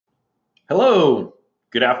Hello,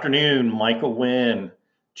 good afternoon. Michael Wynn,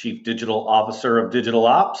 Chief Digital Officer of Digital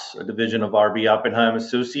Ops, a division of RB Oppenheim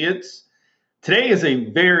Associates. Today is a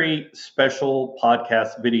very special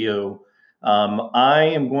podcast video. I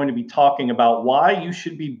am going to be talking about why you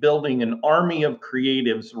should be building an army of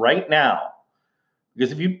creatives right now.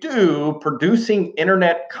 Because if you do, producing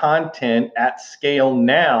internet content at scale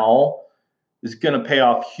now is going to pay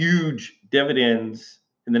off huge dividends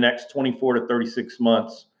in the next 24 to 36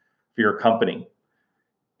 months for your company.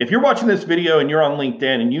 If you're watching this video and you're on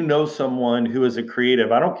LinkedIn and you know someone who is a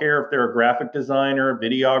creative, I don't care if they're a graphic designer,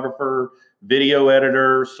 videographer, video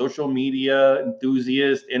editor, social media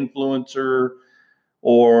enthusiast, influencer,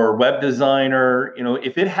 or web designer,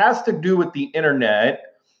 if it has to do with the internet,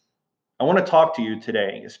 I want to talk to you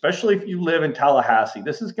today, especially if you live in Tallahassee.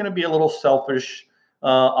 This is going to be a little selfish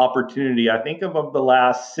opportunity. I think of the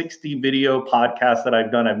last 60 video podcasts that I've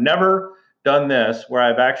done, I've never done this where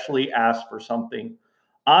I've actually asked for something.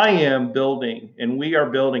 I am building, and we are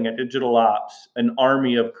building at Digital Ops, an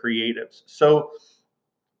army of creatives. So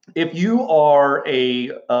if you are a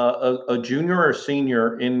junior or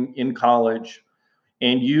senior in college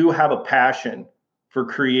and you have a passion for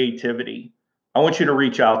creativity, I want you to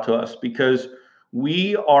reach out to us because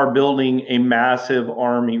we are building a massive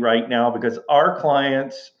army right now because our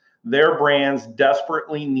clients, their brands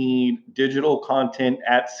desperately need digital content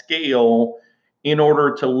at scale in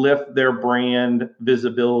order to lift their brand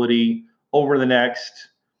visibility over the next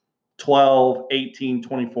 12, 18,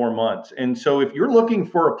 24 months. And so if you're looking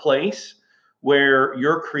for a place where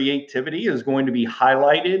your creativity is going to be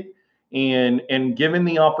highlighted and given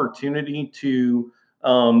the opportunity to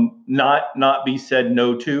not be said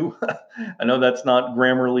no to, I know that's not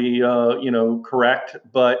grammarly correct,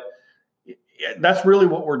 but that's really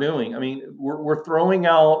what we're doing. I mean, we're throwing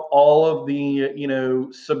out all of the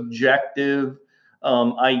subjective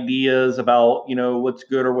ideas about what's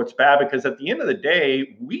good or what's bad, because at the end of the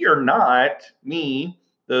day, we are not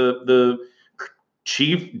the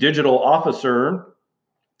chief digital officer.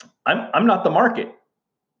 I'm not the market.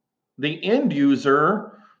 The end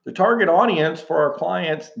user, the target audience for our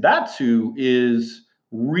clients, that's who is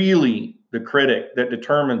really the critic that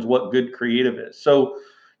determines what good creative is. So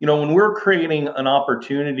when we're creating an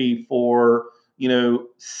opportunity for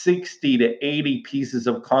 60 to 80 pieces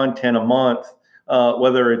of content a month,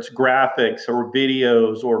 whether it's graphics or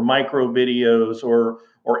videos or micro videos or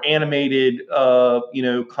animated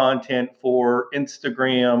content for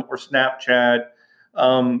Instagram or Snapchat,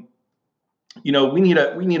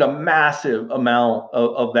 we need a massive amount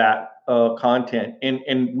of that content,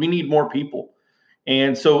 and we need more people.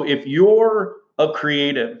 And so if you're a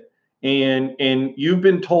creative and you've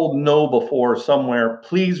been told no before somewhere,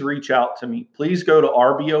 please reach out to me. Please go to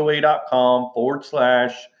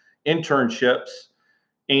rboa.com/internships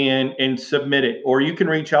and submit it. Or you can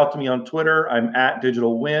reach out to me on Twitter. I'm at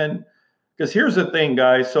Digital Win. Because here's the thing,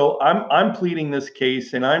 guys. So I'm pleading this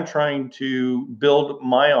case and I'm trying to build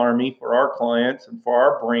my army for our clients and for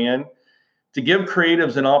our brand to give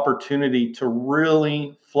creatives an opportunity to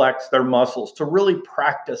really flex their muscles, to really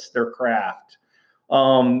practice their craft,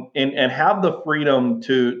 and have the freedom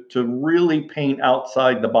to really paint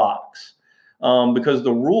outside the box. Because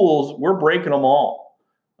the rules, we're breaking them all.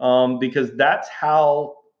 Because that's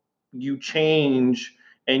how you change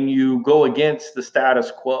and you go against the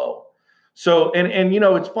status quo. So, and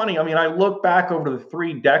it's funny. I mean, I look back over the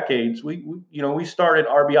 3 decades. We started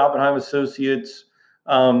RB Oppenheim Associates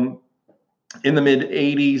in the mid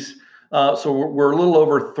 80s. So we're a little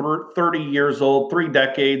over 30 years old, 3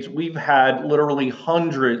 decades. We've had literally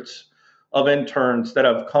hundreds of interns that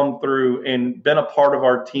have come through and been a part of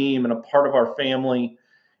our team and a part of our family.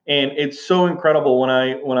 And it's so incredible when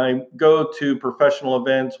I go to professional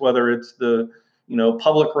events, whether it's the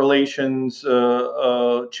public relations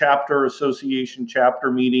chapter association chapter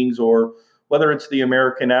meetings, or whether it's the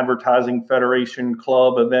American Advertising Federation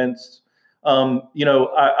club events.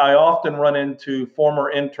 I often run into former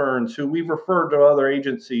interns who we've referred to other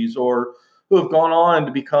agencies or who have gone on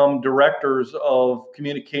to become directors of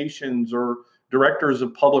communications or directors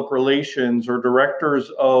of public relations or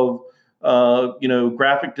directors of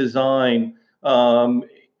graphic design,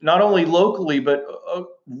 not only locally, but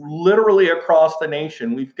literally across the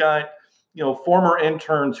nation. We've got, former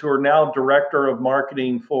interns who are now director of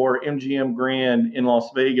marketing for MGM Grand in Las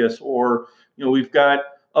Vegas, or, we've got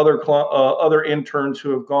other interns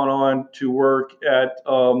who have gone on to work at,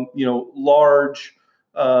 large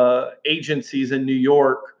agencies in New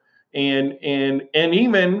York, and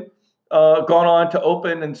even gone on to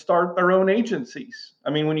open and start their own agencies. I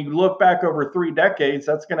mean, when you look back over 3 decades,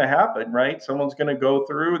 that's going to happen, right? Someone's going to go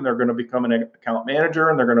through and they're going to become an account manager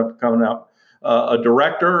and they're going to become a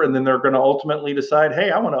director, and then they're going to ultimately decide,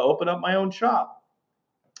 hey, I want to open up my own shop.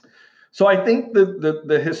 So I think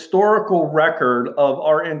the historical record of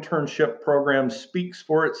our internship program speaks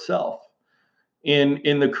for itself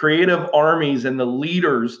in the creative armies and the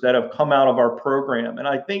leaders that have come out of our program. And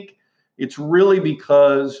I think it's really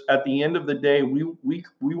because at the end of the day, we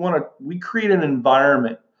create an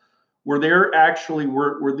environment where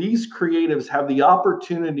where these creatives have the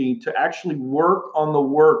opportunity to actually work on the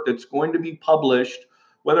work that's going to be published,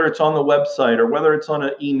 whether it's on the website or whether it's on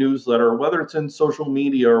an e-newsletter, or whether it's in social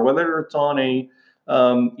media, or whether it's on a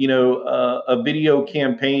video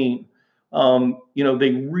campaign.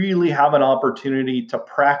 They really have an opportunity to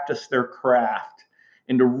practice their craft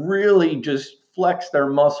and to really just flex their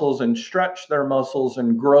muscles and stretch their muscles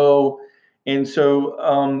and grow. And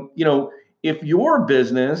so, if your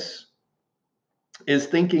business is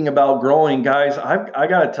thinking about growing, guys, I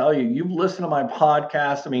got to tell you, you've listened to my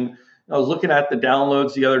podcast. I mean, I was looking at the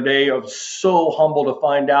downloads the other day. I was so humbled to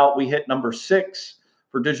find out we hit number 6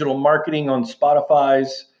 for digital marketing on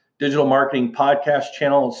Spotify's digital marketing podcast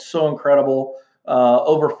channel. It's so incredible.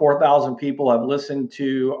 Over 4,000 people have listened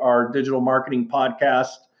to our digital marketing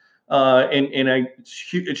podcast.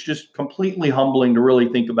 It's just completely humbling to really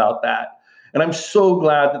think about that. And I'm so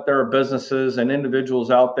glad that there are businesses and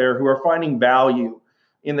individuals out there who are finding value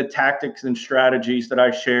in the tactics and strategies that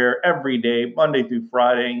I share every day, Monday through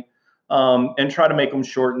Friday, and try to make them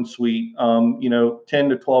short and sweet, 10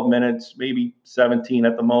 to 12 minutes, maybe 17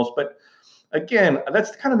 at the most. But again,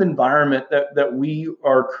 that's the kind of environment that we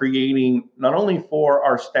are creating, not only for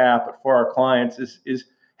our staff, but for our clients, is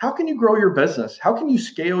how can you grow your business? How can you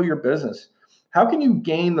scale your business? How can you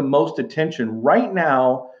gain the most attention right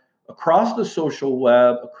now across the social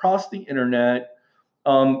web, across the internet?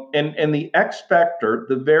 And the X factor,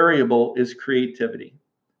 the variable, is creativity.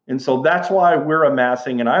 And so that's why we're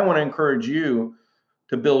amassing, and I want to encourage you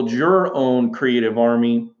to build your own creative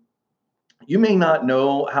army. You may not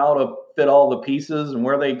know how to fit all the pieces and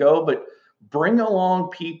where they go, but bring along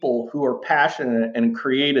people who are passionate and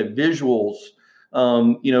creative, visuals.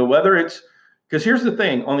 Whether it's, because here's the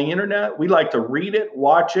thing, on the internet, we like to read it,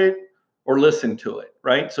 watch it, or listen to it,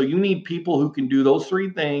 right? So you need people who can do those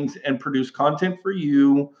 3 things and produce content for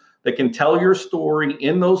you that can tell your story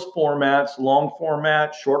in those formats: long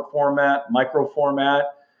format, short format, micro format.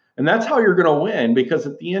 And that's how you're going to win, because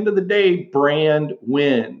at the end of the day, brand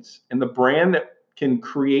wins. And the brand that can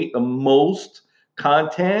create the most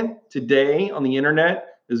content today on the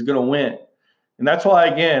internet is going to win. And that's why,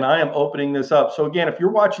 again, I am opening this up. So again, if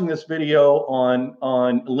you're watching this video on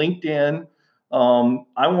LinkedIn,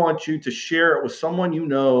 I want you to share it with someone you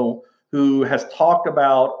know who has talked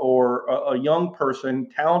about, or a young person,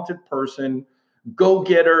 talented person,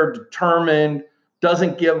 go-getter, determined,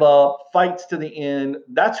 doesn't give up, fights to the end.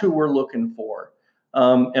 That's who we're looking for.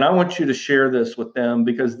 And I want you to share this with them,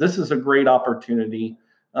 because this is a great opportunity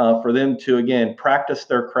for them to, again, practice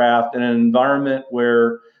their craft in an environment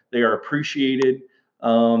where they are appreciated,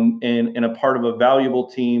 and a part of a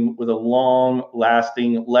valuable team with a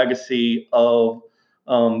long-lasting legacy of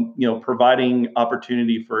providing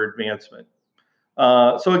opportunity for advancement.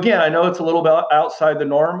 So again, I know it's a little bit outside the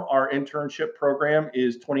norm. Our internship program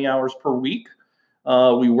is 20 hours per week.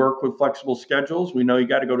 We work with flexible schedules. We know you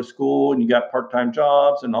got to go to school and you got part-time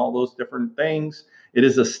jobs and all those different things. It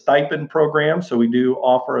is a stipend program, so we do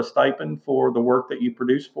offer a stipend for the work that you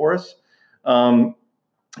produce for us.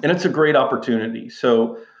 And it's a great opportunity.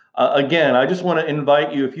 So again, I just want to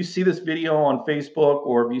invite you, if you see this video on Facebook,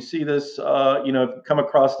 or if you see this, if you come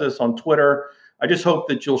across this on Twitter, I just hope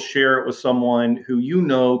that you'll share it with someone who you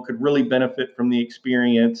know could really benefit from the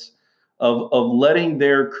experience of letting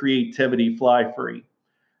their creativity fly free.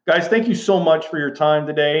 Guys, thank you so much for your time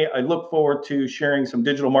today. I look forward to sharing some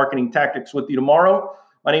digital marketing tactics with you tomorrow.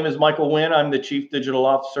 My name is Michael Wynn. I'm the Chief Digital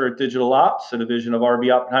Officer at Digital Ops, a division of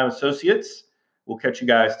RB Oppenheim Associates. We'll catch you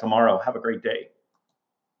guys tomorrow. Have a great day.